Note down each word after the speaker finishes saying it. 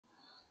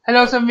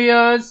Hello some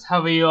viewers,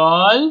 how are you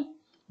all?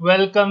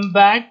 Welcome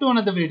back to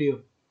another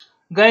video.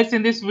 Guys,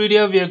 in this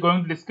video we are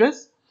going to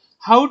discuss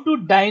how to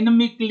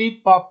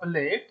dynamically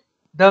populate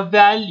the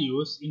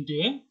values into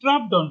a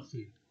drop-down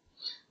field.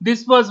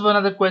 This was one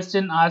of the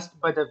questions asked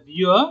by the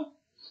viewer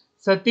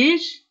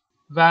Satish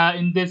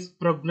in this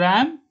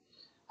program.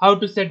 How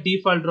to set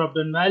default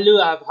drop-down value.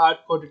 I have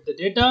hard-coded the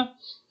data.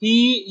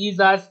 He is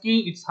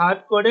asking, it's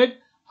hard-coded.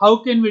 How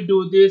can we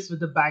do this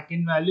with the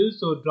backend value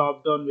so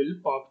drop-down will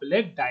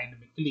populate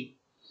dynamically?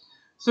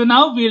 So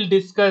now we'll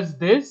discuss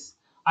this.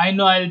 I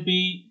know I'll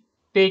be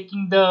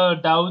taking the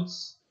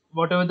doubts,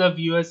 whatever the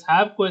viewers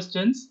have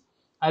questions.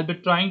 I'll be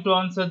trying to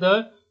answer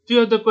the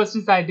few of the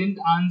questions I didn't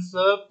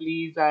answer.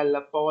 Please, I'll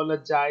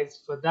apologize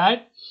for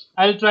that.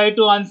 I'll try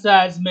to answer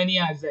as many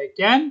as I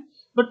can.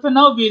 But for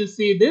now, we'll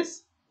see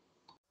this.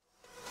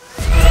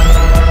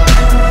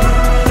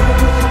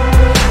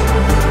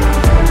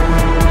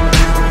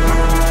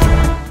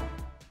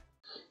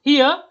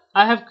 Here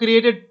I have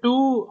created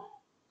two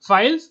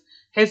files,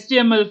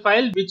 HTML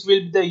file which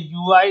will be the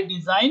UI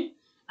design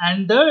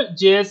and the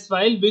JS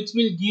file which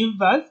will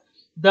give us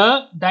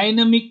the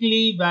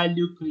dynamically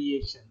value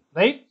creation,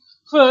 right?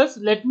 First,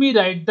 let me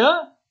write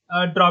the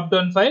drop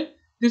down file.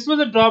 This was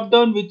a drop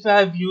down which I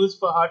have used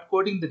for hard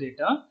coding the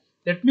data.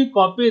 Let me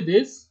copy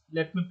this,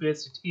 let me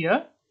paste it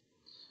here,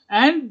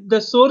 and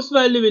the source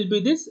value will be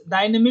this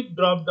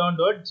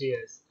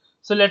dynamicDropdown.js.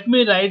 So let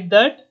me write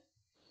that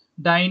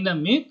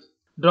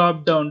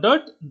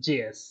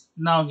dynamicDropdown.js.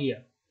 Now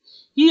here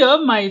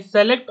my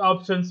select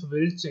options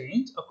will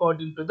change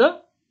according to the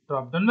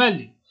dropdown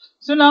value.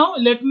 So now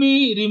let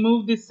me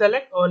remove this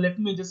select, or let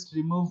me just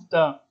remove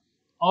the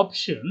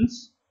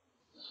options.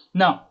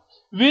 Now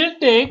we'll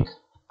take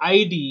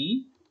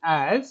ID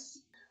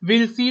as,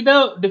 we'll see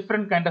the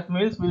different kind of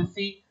meals. We'll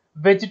see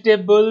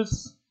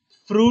vegetables,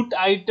 fruit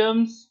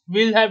items.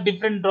 We'll have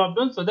different drop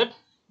downs so that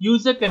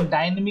user can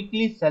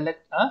dynamically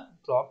select a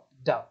drop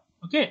down.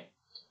 Okay,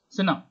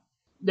 so now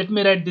let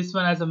me write this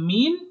one as a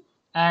meal,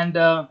 and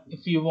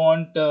if you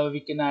want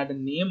we can add a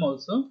name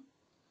also,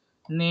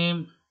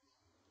 name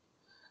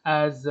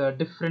as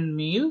different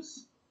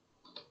meals,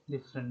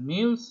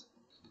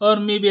 or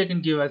maybe I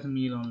can give as a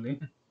meal only.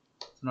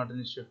 It's not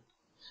an issue.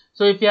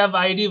 So if you have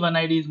ID, one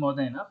ID is more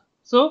than enough.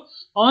 So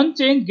on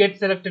change get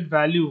selected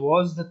value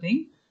was the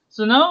thing.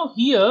 So now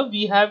here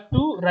we have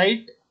to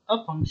write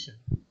a function.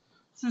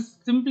 So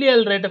simply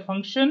I'll write a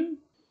function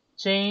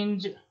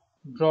change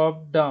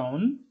drop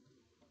down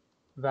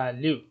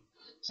value.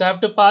 So I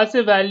have to pass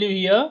a value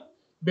here.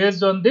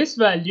 Based on this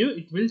value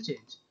it will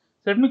change.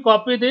 So let me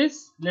copy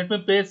this, let me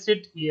paste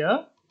it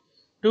here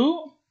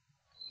to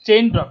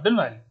change drop down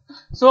value.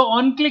 So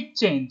on click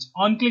change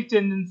in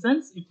the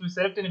sense, if you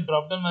select any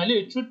drop down value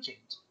it should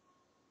change.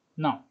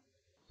 Now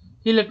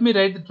here let me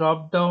write the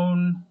drop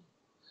down.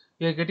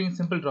 We are getting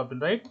simple drop down,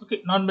 right?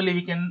 Okay, normally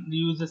we can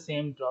use the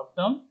same drop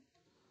down,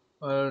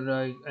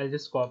 or I'll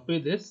just copy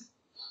this.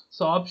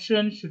 So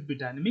option should be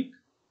dynamic.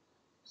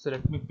 So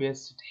let me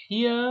paste it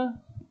here.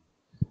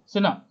 So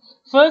now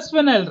first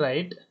one I'll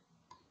write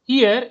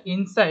here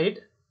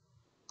inside,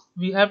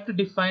 we have to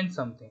define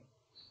something.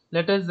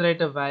 Let us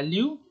write a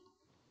value.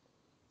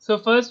 So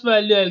first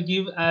value I'll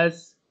give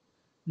as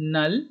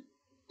null.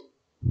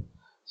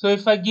 So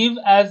if I give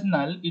as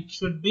null, it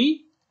should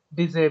be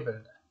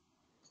disabled.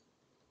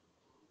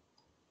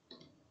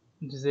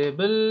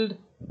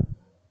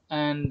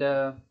 And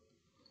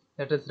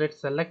let us write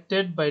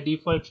selected. By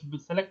default should be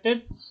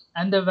selected,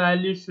 and the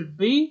value should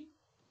be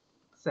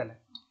select.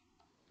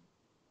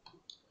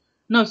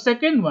 Now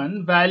second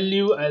one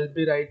value I'll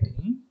be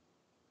writing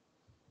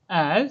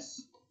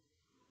as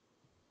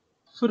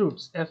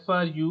fruits,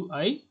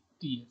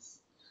 fruits.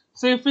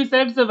 So if we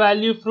set the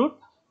value fruit,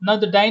 now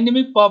the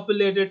dynamic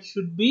populated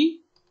should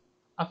be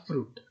a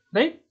fruit,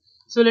 right?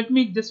 So let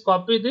me just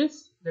copy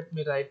this, let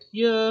me write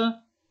here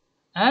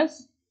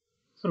as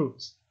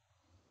fruits.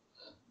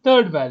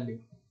 Third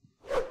value,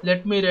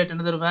 let me write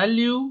another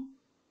value.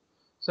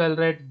 So I'll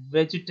write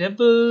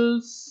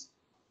vegetables.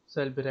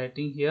 So I'll be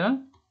writing here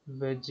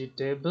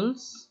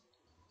vegetables.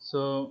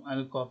 So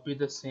I'll copy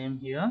the same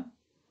here.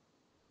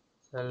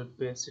 So I'll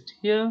paste it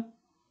here.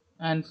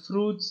 And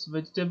fruits,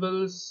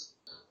 vegetables.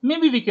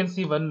 Maybe we can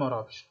see one more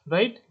option,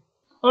 right?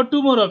 Or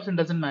two more options,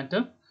 doesn't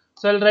matter.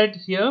 So I'll write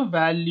here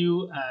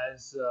value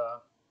as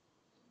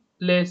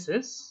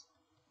places.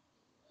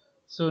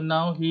 So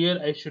now here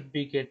I should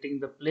be getting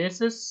the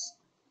places,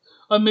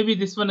 or maybe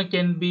this one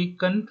can be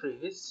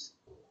countries,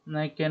 and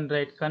I can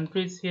write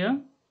countries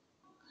here.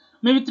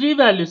 Maybe three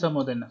values are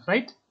more than enough,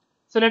 right?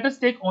 So let us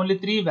take only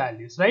three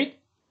values, right?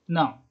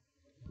 Now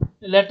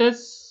let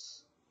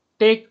us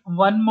take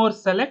one more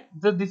select.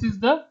 So this is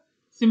the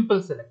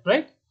simple select,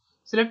 right?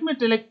 So let me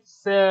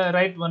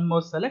write one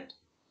more select,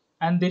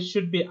 and this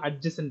should be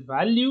adjacent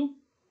value,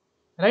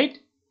 right?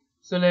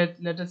 So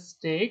let us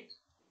take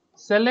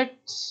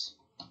select.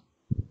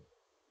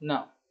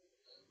 Now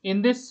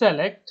in this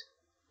select,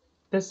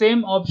 the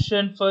same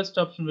option, first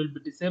option will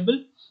be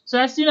disabled. So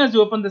as soon as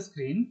you open the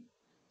screen,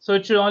 so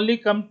it should only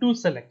come two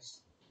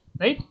selects,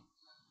 right?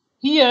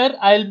 Here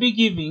I'll be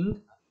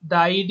giving the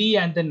ID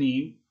and the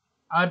name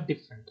are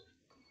different.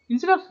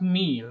 Instead of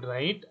meal,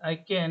 right, I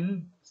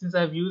can, since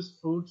I've used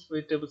fruits,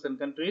 vegetables and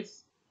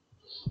countries,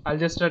 I'll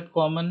just write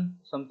common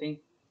something,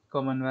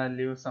 common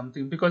value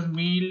something, because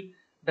meal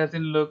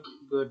doesn't look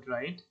good,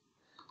 right?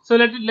 So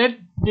let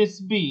this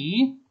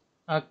be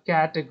a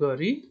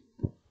category,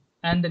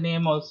 and the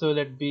name also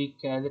let it be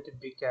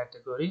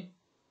category,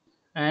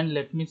 and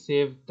let me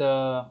save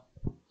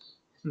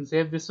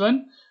this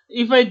one.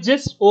 If I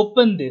just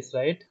open this,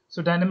 right,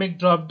 so dynamic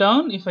drop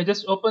down, if I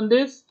just open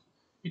this,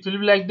 it will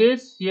be like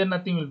this. Here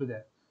nothing will be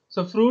there.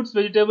 So fruits,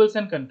 vegetables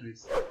and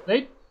countries,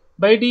 right?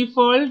 By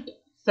default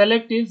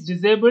select is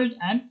disabled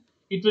and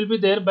it will be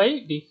there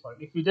by default.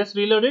 If you just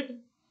reload it,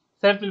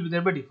 select will be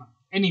there by default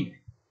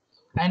anyway.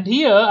 And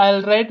here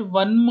I'll write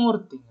one more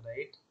thing,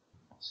 right?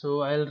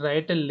 So I'll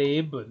write a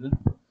label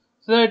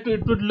so that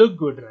it would look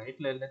good, right?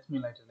 Let me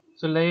write it.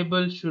 So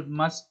label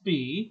must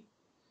be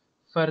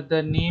for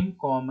the name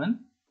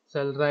common. So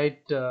I'll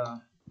write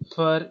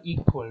for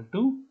equal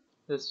to,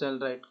 just I'll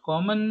write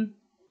common.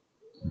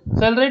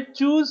 So I'll write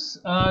choose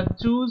a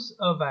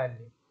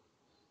value.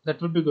 That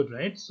would be good,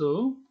 right?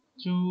 So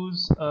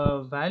choose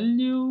a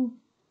value.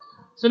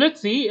 So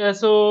let's see.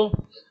 So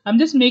I'm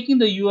just making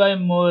the UI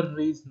more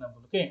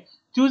reasonable. Okay,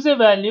 choose a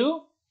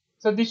value.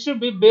 So this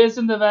should be based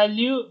on the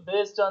value,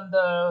 based on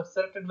the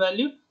selected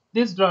value.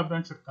 This drop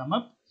down should come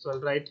up. So I'll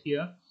write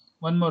here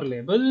one more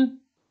label.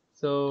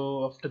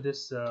 So after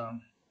this,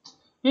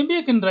 maybe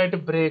I can write a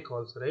break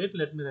also, right?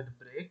 Let me write a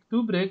break.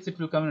 Two breaks, it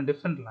will come in a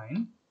different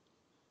line.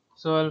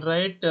 So I'll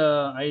write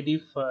ID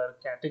for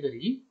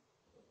category,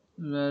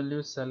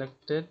 value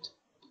selected,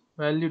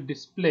 value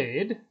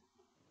displayed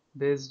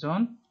based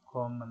on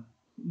common,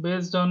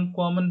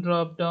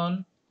 drop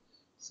down,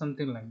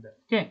 something like that.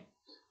 Okay,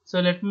 so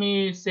let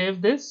me save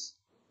this.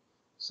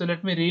 So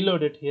let me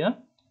reload it here.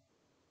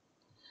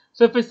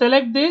 So if I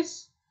select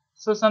this,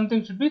 so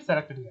something should be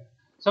selected here.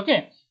 So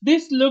okay,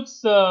 this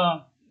looks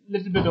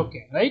little bit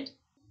okay, right?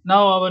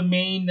 Now our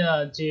main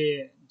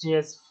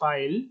JS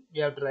file we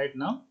have to write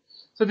now.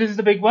 So this is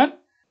the big one.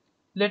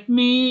 Let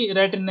me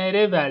write an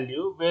array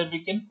value where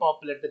we can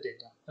populate the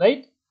data,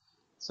 right?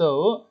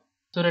 So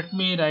let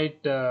me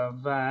write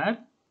var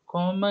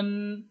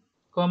common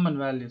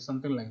value,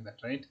 something like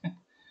that, right?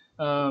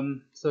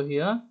 So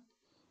here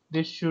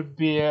this should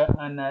be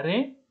an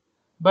array,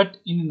 but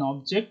in an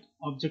object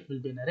will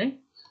be an array.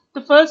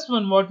 The first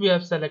one what we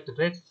have selected,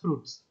 right,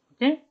 fruits.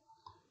 Okay,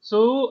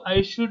 so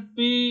I should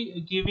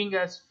be giving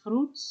as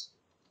fruits,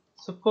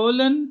 so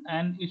colon,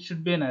 and it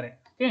should be an array.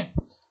 Okay,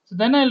 so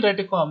then I'll write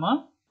a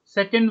comma.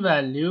 Second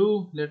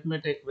value, let me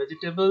take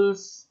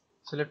vegetables.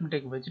 So let me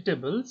take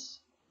vegetables.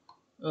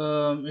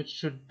 It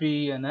should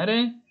be an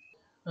array.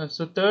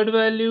 So third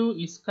value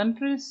is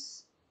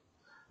countries.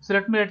 So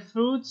let me write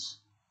fruits.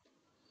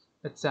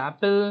 That's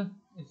apple.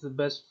 It's the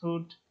best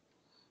fruit.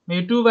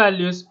 Maybe two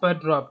values per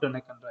drop down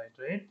I can write,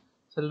 right?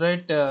 So I'll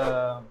write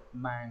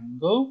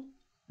mango,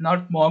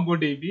 not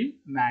MongoDB,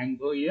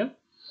 mango here.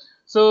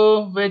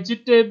 So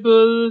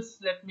vegetables,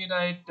 let me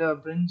write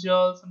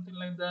brinjal, something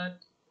like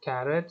that.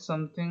 Carrot,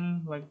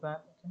 something like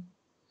that. Okay.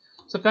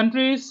 So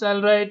countries,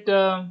 I'll write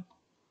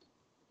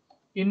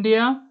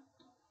India,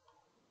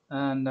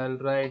 and I'll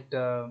write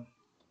so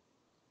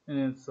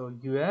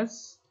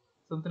US,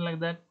 something like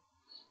that.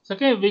 So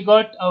okay, we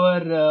got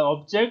our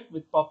object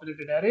with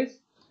populated arrays.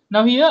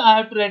 Now here I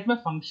have to write my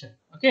function.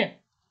 Okay,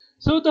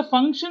 so the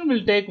function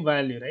will take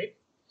value, right?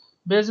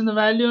 Based on the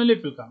value only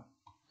it will come.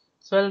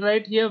 So I'll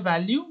write here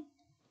value.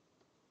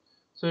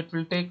 So it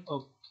will take,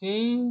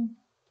 okay,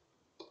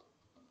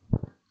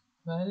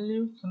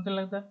 value, something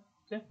like that.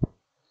 Okay,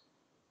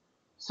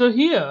 so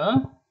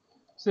here,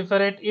 so if I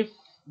write if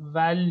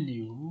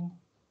value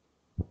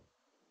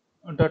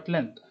dot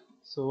length,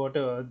 so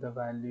whatever the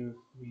value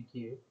we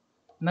give,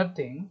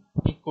 nothing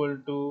equal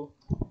to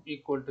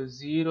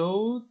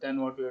 0,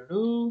 then what we have to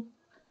do,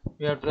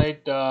 we have to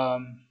write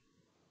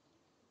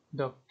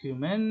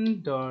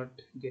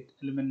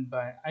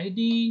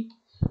document.getElementById.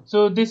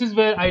 So this is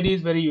where id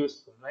is very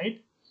useful,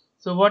 right?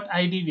 So what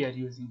id we are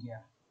using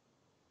here?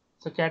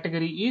 So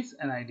category is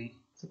an id.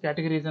 So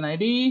category is an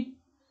id.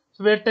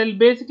 So we are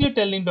basically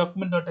telling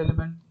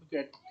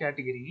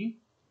document.getCategory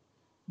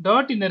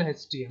dot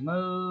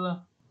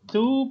innerHTML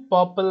to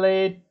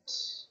populate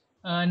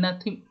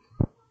nothing.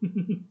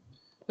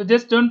 So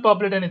just don't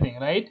populate anything,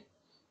 right?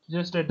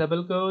 Just write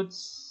double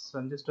quotes. So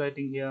I'm just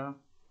writing here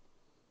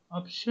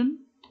option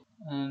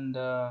and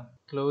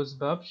close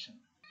the option.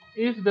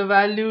 If the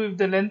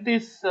length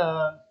is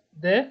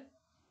there,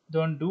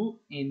 don't do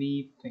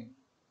anything.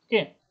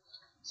 Okay,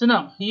 so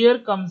now here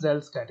comes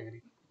else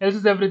category. Else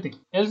is everything.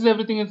 Else is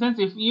everything in sense,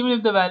 if even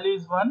if the value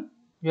is 1,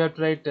 we have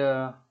to write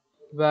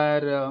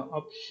where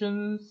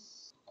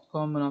options,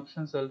 common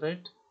options. I'll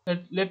write,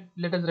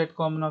 let us write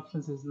common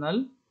options is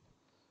null.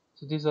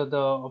 So these are the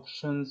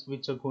options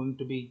which are going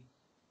to be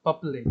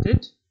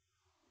populated.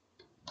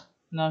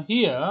 Now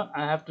here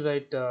I have to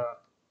write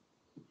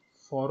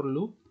for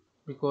loop,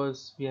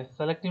 because we are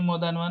selecting more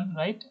than one,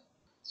 right?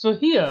 So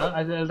here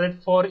I'll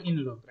write for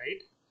in loop,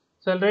 right?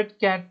 So I'll write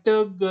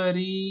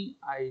category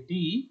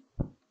ID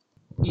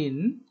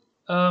in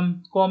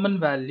common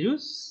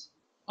values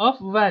of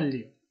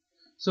value.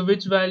 So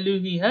which value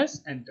he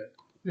has entered.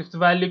 If the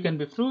value can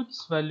be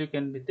fruits, value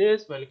can be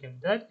this, value can be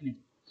that. Anyway.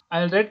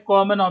 I'll write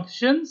common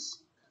options.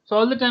 So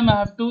all the time I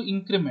have to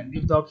increment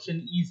if the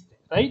option is there,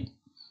 right?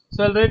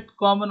 So I'll write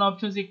common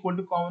options equal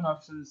to common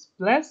options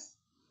plus.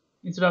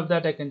 Instead of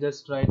that, I can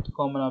just write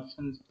common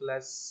options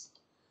plus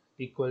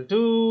equal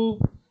to.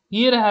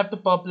 Here I have to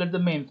populate the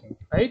main thing,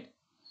 right?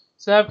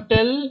 So I have to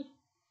tell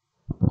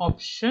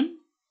option.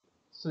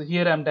 So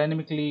here I'm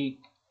dynamically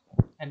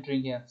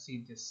entering here.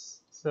 See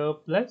this. So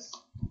plus.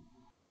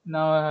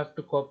 Now I have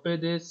to copy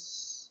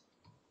this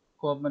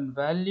common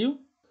value.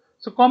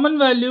 So common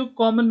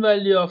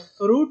value of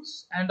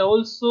fruits and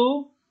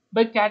also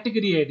by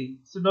category ID.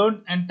 So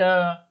don't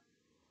enter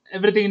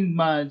everything in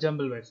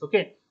jumble wise.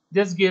 Okay,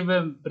 just give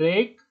a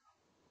break,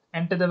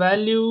 enter the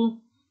value.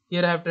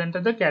 Here I have to enter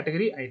the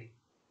category ID.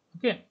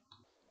 Okay,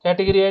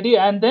 category ID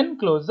and then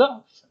close the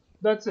option.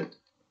 That's it.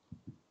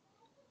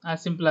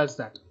 As simple as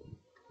that.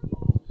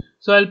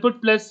 So I'll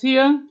put plus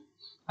here.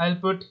 I'll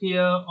put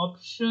here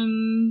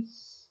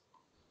options,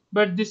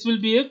 but this will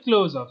be a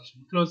close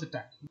option. Close the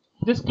tag.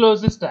 Just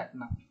close this tag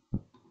now.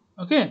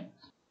 Okay,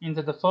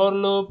 inside the for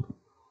loop.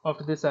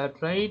 After this I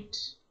write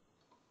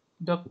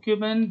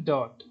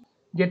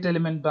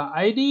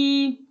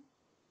document.getElementById.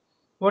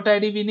 What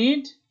ID we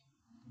need?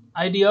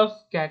 ID of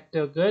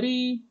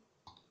category.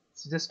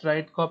 So just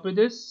write copy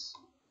this.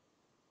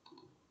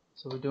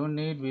 So we don't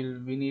need,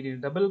 we need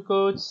in double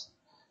quotes.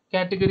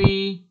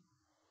 Category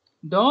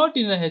dot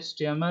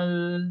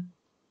innerHTML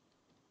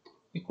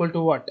equal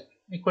to what?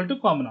 Equal to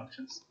common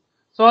options.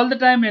 So all the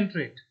time enter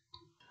it.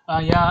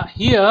 Yeah,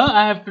 here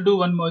I have to do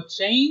one more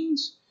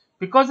change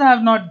because I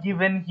have not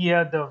given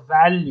here the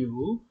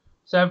value.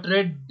 So I have to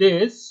write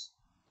this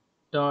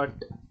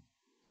dot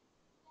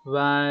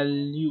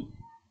value.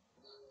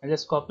 I'll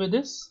just copy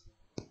this.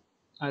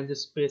 I'll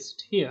just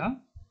paste here.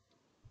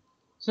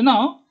 So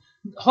now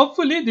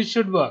hopefully this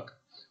should work.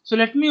 So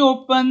let me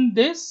open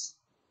this,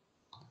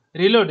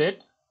 reload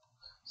it.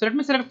 So let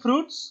me select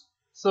fruits.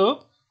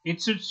 So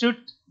it should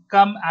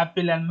come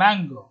apple and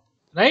mango,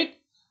 right?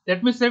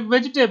 Let me select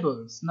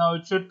vegetables. Now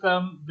it should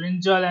come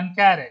brinjal and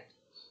carrot.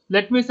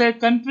 Let me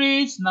select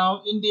countries.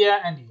 Now India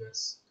and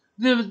US.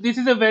 This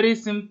is a very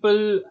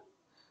simple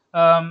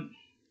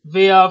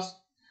way of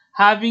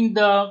having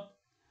the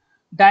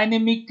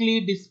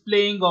dynamically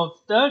displaying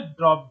of the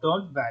drop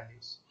down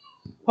values.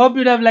 Hope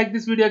you'd have liked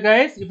this video,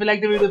 guys. If you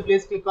like the video,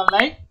 please click on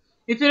like.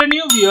 If you're a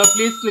new viewer,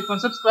 please click on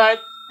subscribe.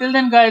 Till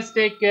then, guys,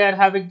 take care.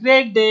 Have a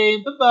great day.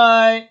 Bye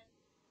bye.